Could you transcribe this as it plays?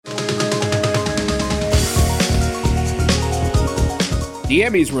The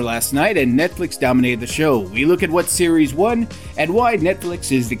Emmys were last night and Netflix dominated the show. We look at what series won and why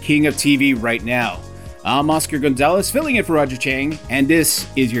Netflix is the king of TV right now. I'm Oscar Gonzalez, filling in for Roger Chang, and this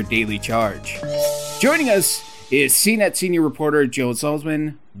is your Daily Charge. Joining us is CNET senior reporter Joan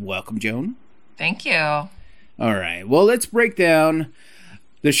Salzman. Welcome, Joan. Thank you. All right, well, let's break down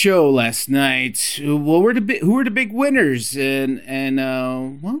the show last night. Who were the big winners, and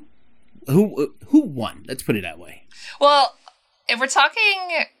who won? Let's put it that way. Well, if we're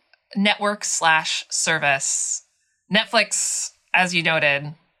talking network/service, Netflix, as you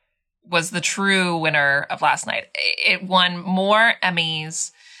noted, was the true winner of last night. It won more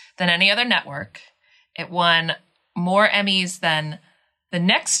Emmys than any other network. It won more Emmys than the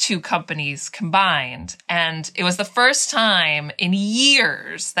next two companies combined. And it was the first time in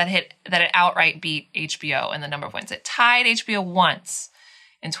years that it outright beat HBO in the number of wins. It tied HBO once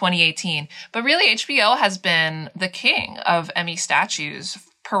in 2018. But really, HBO has been the king of Emmy statues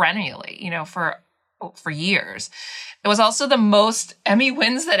perennially, for years. It was also the most Emmy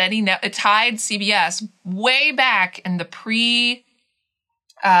wins that it tied CBS way back in the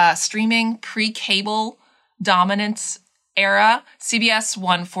streaming, pre-cable dominance era. CBS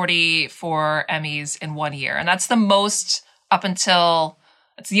won 44 Emmys in 1 year. And that's the most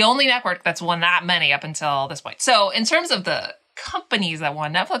it's the only network that's won that many up until this point. So in terms of the companies that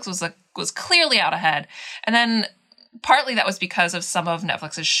won, Netflix was clearly out ahead. And then partly that was because of some of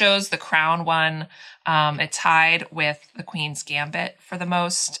Netflix's shows. The Crown won. It tied with The Queen's Gambit for the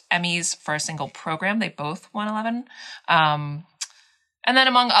most Emmys for a single program. They both won 11. And then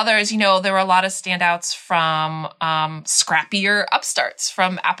among others, there were a lot of standouts from scrappier upstarts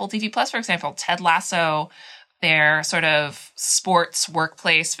from Apple TV Plus, for example. Ted Lasso, their sort of sports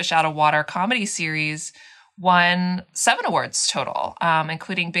workplace fish out of water comedy series, won 7 awards total,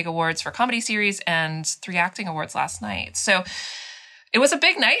 including big awards for comedy series and 3 acting awards last night. So it was a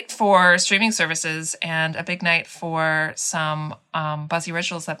big night for streaming services and a big night for some buzzy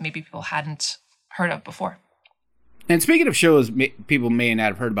originals that maybe people hadn't heard of before. And speaking of shows people may not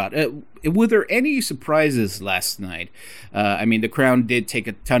have heard about, were there any surprises last night? The Crown did take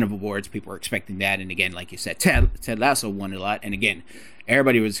a ton of awards. People were expecting that. And again, like you said, Ted Lasso won a lot. And again,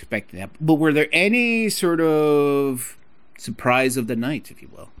 everybody was expecting that. But were there any sort of surprise of the night, if you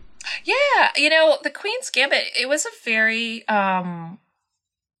will? Yeah. The Queen's Gambit, it was a very...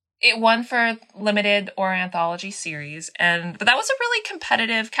 it won for limited or anthology series. But that was a really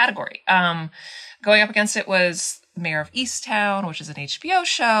competitive category. Going up against it was Mayor of Easttown, which is an HBO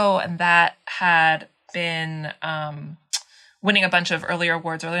show, and that had been winning a bunch of earlier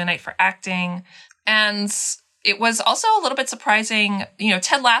awards earlier night for acting. And it was also a little bit surprising.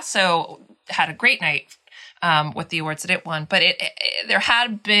 Ted Lasso had a great night with the awards that it won, but there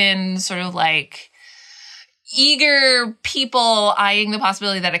had been sort of like eager people eyeing the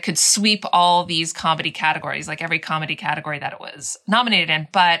possibility that it could sweep all these comedy categories, like every comedy category that it was nominated in.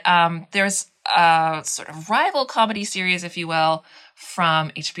 But there's a sort of rival comedy series, if you will, from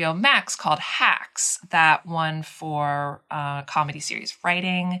HBO Max called Hacks that won for comedy series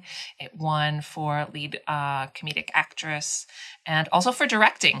writing. It won for lead comedic actress and also for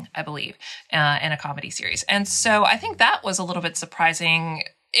directing, I believe, in a comedy series. And so I think that was a little bit surprising.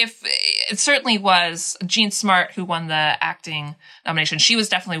 If it certainly was Jean Smart who won the acting nomination. She was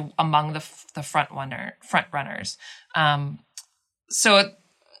definitely among the front runners. So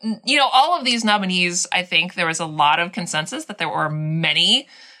all of these nominees, I think there was a lot of consensus that there were many.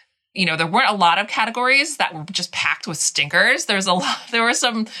 There weren't a lot of categories that were just packed with stinkers. There were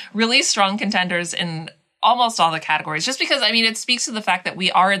some really strong contenders in almost all the categories. Just because, it speaks to the fact that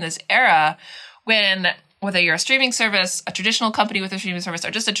we are in this era when, whether you're a streaming service, a traditional company with a streaming service, or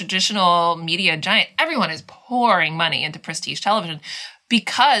just a traditional media giant, everyone is pouring money into prestige television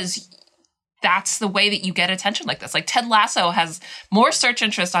because that's the way that you get attention like this. Like Ted Lasso has more search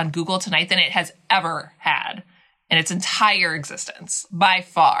interest on Google tonight than it has ever had in its entire existence, by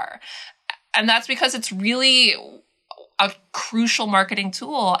far. And that's because it's really a crucial marketing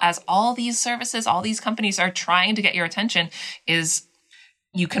tool as all these services, all these companies are trying to get your attention is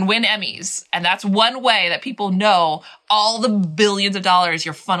you can win Emmys. And that's one way that people know all the billions of dollars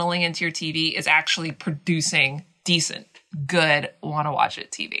you're funneling into your TV is actually producing decent, good, want-to-watch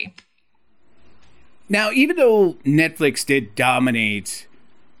it TV. Now, even though Netflix did dominate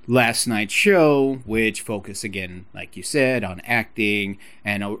last night's show, which focused, again, like you said, on acting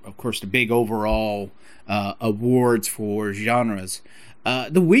and, of course, the big overall awards for genres,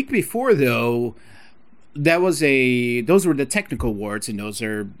 the week before, though, those were the technical awards, and those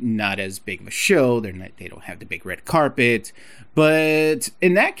are not as big of a show. They don't have the big red carpet. But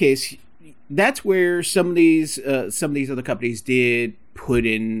in that case, that's where some of these other companies did put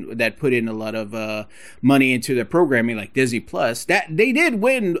in a lot of money into their programming, like Disney Plus, that they did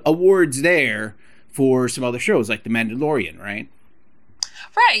win awards there for some other shows like The Mandalorian, right?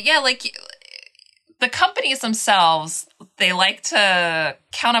 Right. Yeah. Like the companies themselves, they like to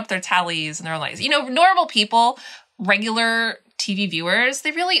count up their tallies and their lives. Normal people, regular TV viewers,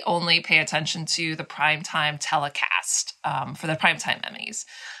 they really only pay attention to the primetime telecast for the primetime Emmys.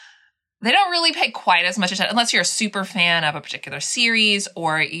 They don't really pay quite as much attention unless you're a super fan of a particular series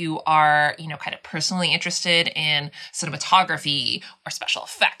or you are, kind of personally interested in cinematography or special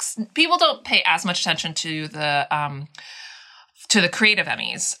effects. People don't pay as much attention to the creative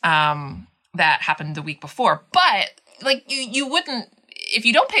Emmys that happened the week before. But like you wouldn't, if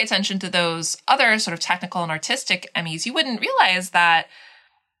you don't pay attention to those other sort of technical and artistic Emmys, you wouldn't realize that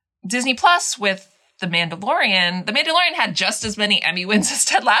Disney Plus with The Mandalorian had just as many Emmy wins as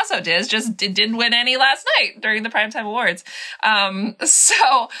Ted Lasso did, just didn't win any last night during the Primetime Awards.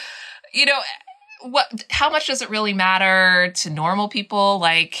 So, how much does it really matter to normal people?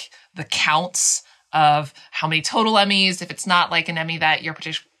 Like the counts of how many total Emmys, if it's not like an Emmy that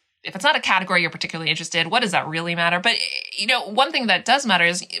if it's not a category you're particularly interested, what does that really matter? But, one thing that does matter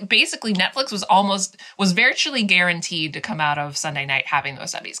is basically Netflix was virtually guaranteed to come out of Sunday night having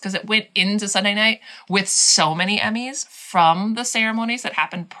those Emmys because it went into Sunday night with so many Emmys from the ceremonies that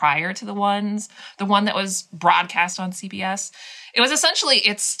happened prior to the one that was broadcast on CBS. It was essentially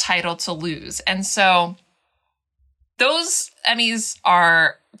its title to lose. And so those Emmys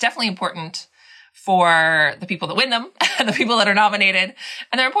are definitely important for the people that win them and the people that are nominated.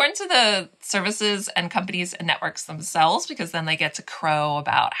 And they're important to the services and companies and networks themselves because then they get to crow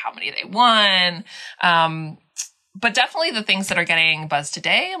about how many they won. But definitely the things that are getting buzz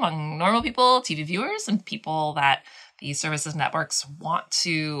today among normal people, TV viewers, and people that these services networks want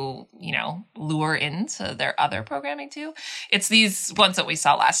to, lure into their other programming too. It's these ones that we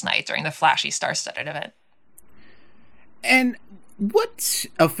saw last night during the flashy star-studded event. And what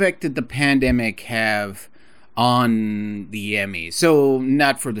effect did the pandemic have on the Emmys? So,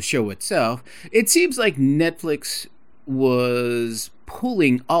 not for the show itself. It seems like Netflix was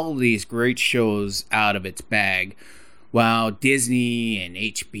pulling all these great shows out of its bag, while Disney and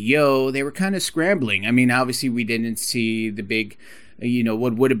HBO, they were kind of scrambling. I mean, obviously, we didn't see the big,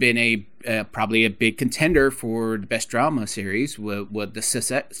 what would have been probably a big contender for the best drama series, with the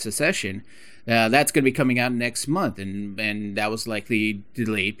Succession. That's going to be coming out next month, and that was likely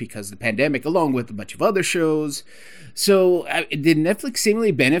delayed because of the pandemic, along with a bunch of other shows. So did Netflix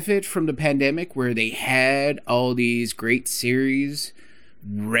seemingly benefit from the pandemic where they had all these great series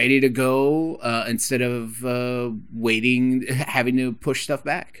ready to go instead of waiting, having to push stuff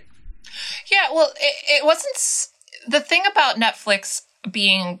back? Yeah, well, it wasn't... The thing about Netflix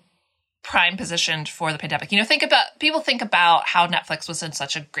being prime positioned for the pandemic. People think about how Netflix was in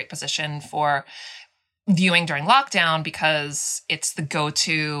such a great position for viewing during lockdown because it's the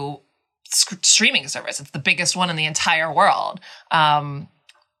go-to streaming service. It's the biggest one in the entire world. And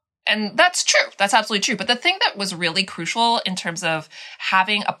that's true. That's absolutely true. But the thing that was really crucial in terms of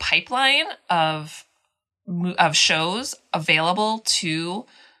having a pipeline of shows available to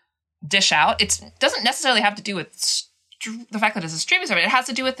dish out, it doesn't necessarily have to do with the fact that it's a streaming service. It has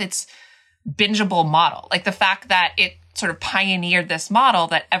to do with its bingeable model, like the fact that it sort of pioneered this model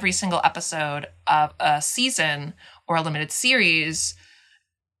that every single episode of a season or a limited series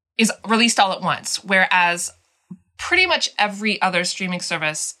is released all at once, whereas pretty much every other streaming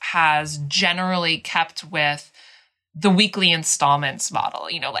service has generally kept with the weekly installments model,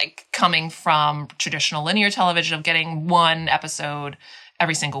 like coming from traditional linear television of getting one episode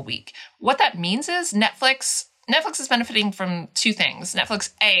every single week. What that means is Netflix is benefiting from two things.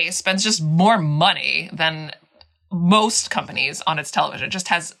 Netflix, A, spends just more money than most companies on its television. It just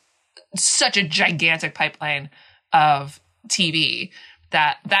has such a gigantic pipeline of TV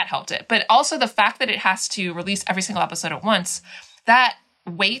that helped it. But also the fact that it has to release every single episode at once, that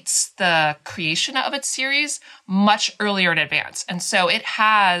weights the creation of its series much earlier in advance. And so it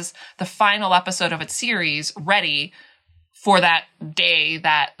has the final episode of its series ready for that day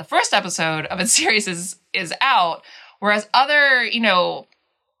that the first episode of its series is out. Whereas other,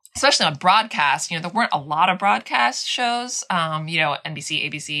 especially on broadcast, there weren't a lot of broadcast shows,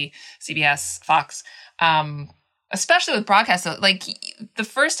 NBC, ABC, CBS, Fox, especially with broadcast, like the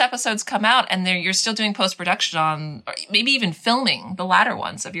first episodes come out and you're still doing post-production on, or maybe even filming the latter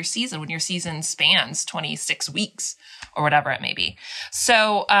ones of your season when your season spans 26 weeks or whatever it may be.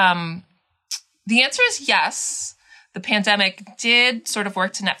 So the answer is yes. the pandemic did sort of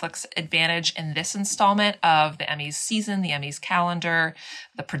work to Netflix's advantage in this installment of the Emmys season, the Emmys calendar,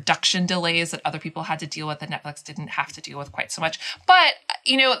 the production delays that other people had to deal with that Netflix didn't have to deal with quite so much. But,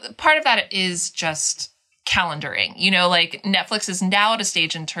 part of that is just calendaring. Like Netflix is now at a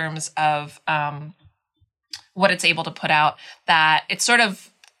stage in terms of what it's able to put out that it's sort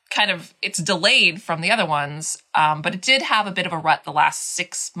of it's delayed from the other ones, but it did have a bit of a rut the last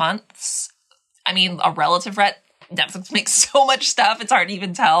 6 months. I mean, a relative rut. Netflix makes so much stuff, it's hard to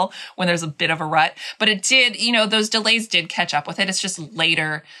even tell when there's a bit of a rut. But it did, those delays did catch up with it. It's just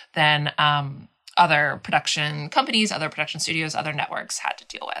later than other production companies, other production studios, other networks had to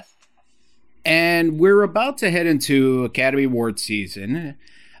deal with. And we're about to head into Academy Award season.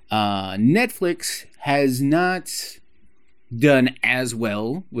 Netflix has not done as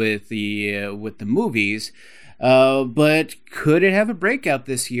well with the movies, but could it have a breakout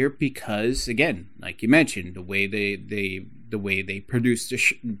this year? Because again, like you mentioned, the way they produce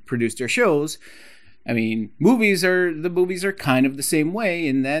their shows. I mean, movies are kind of the same way,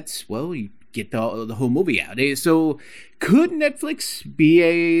 and that's, well, you get the whole movie out. So could Netflix be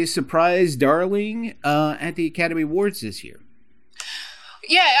a surprise darling at the Academy Awards this year?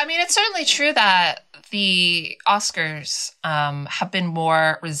 Yeah, I mean, it's certainly true that the Oscars have been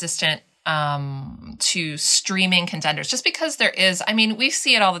more resistant to streaming contenders, just because there is, I mean, we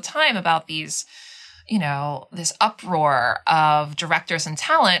see it all the time about these, this uproar of directors and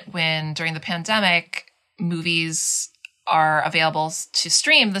talent when during the pandemic, movies are available to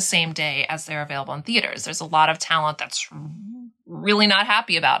stream the same day as they're available in theaters. There's a lot of talent that's really not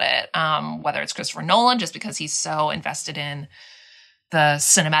happy about it, whether it's Christopher Nolan, just because he's so invested in the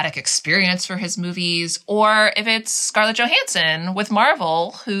cinematic experience for his movies, or if it's Scarlett Johansson with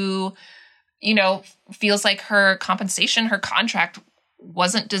Marvel, who, feels like her compensation, her contract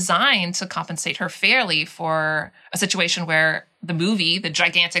wasn't designed to compensate her fairly for a situation where the movie, the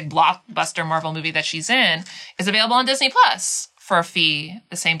gigantic blockbuster Marvel movie that she's in, is available on Disney Plus for a fee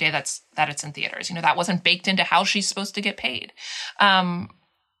the same day that it's in theaters. That wasn't baked into how she's supposed to get paid.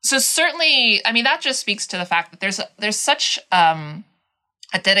 So certainly, I mean, that just speaks to the fact that there's such a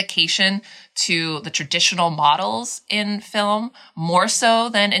dedication to the traditional models in film, more so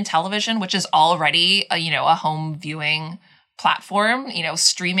than in television, which is already a home viewing platform.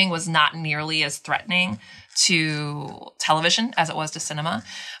 Streaming was not nearly as threatening to television as it was to cinema.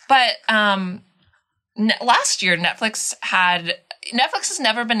 But last year, Netflix has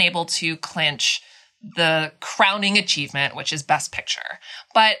never been able to clinch the crowning achievement, which is Best Picture.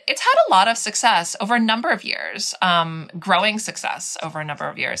 But it's had a lot of success over a number of years, growing success over a number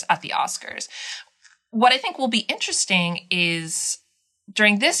of years at the Oscars. What I think will be interesting is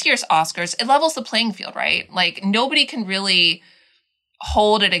during this year's Oscars, it levels the playing field, right? Like, nobody can really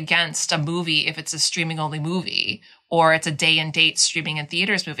hold it against a movie if it's a streaming-only movie or it's a day-and-date streaming in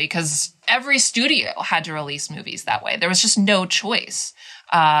theaters movie, because every studio had to release movies that way. There was just no choice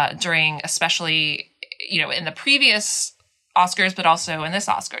during, especially, in the previous Oscars, but also in this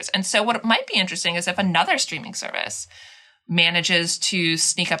Oscars. And so what might be interesting is if another streaming service manages to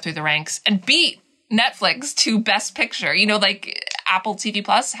sneak up through the ranks and beat Netflix to Best Picture. Like Apple TV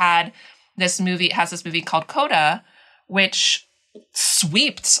Plus has this movie called Coda, which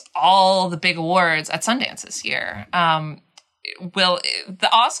swept all the big awards at Sundance this year. The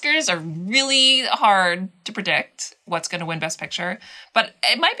Oscars are really hard to predict what's going to win Best Picture, but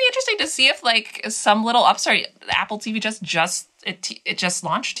it might be interesting to see if some little upstart. Apple TV just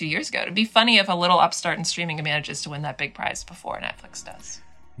launched 2 years ago. It'd be funny if a little upstart in streaming manages to win that big prize before Netflix does.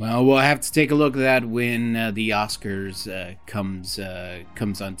 Well, we'll have to take a look at that when the Oscars comes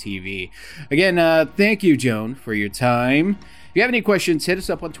on TV. Again, thank you, Joan, for your time. If you have any questions, hit us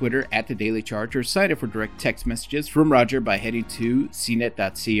up on Twitter at The Daily Charge, or sign up for direct text messages from Roger by heading to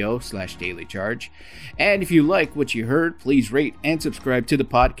cnet.co/dailycharge. And if you like what you heard, please rate and subscribe to the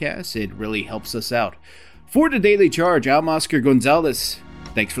podcast. It really helps us out. For The Daily Charge, I'm Oscar Gonzalez.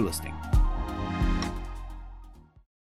 Thanks for listening.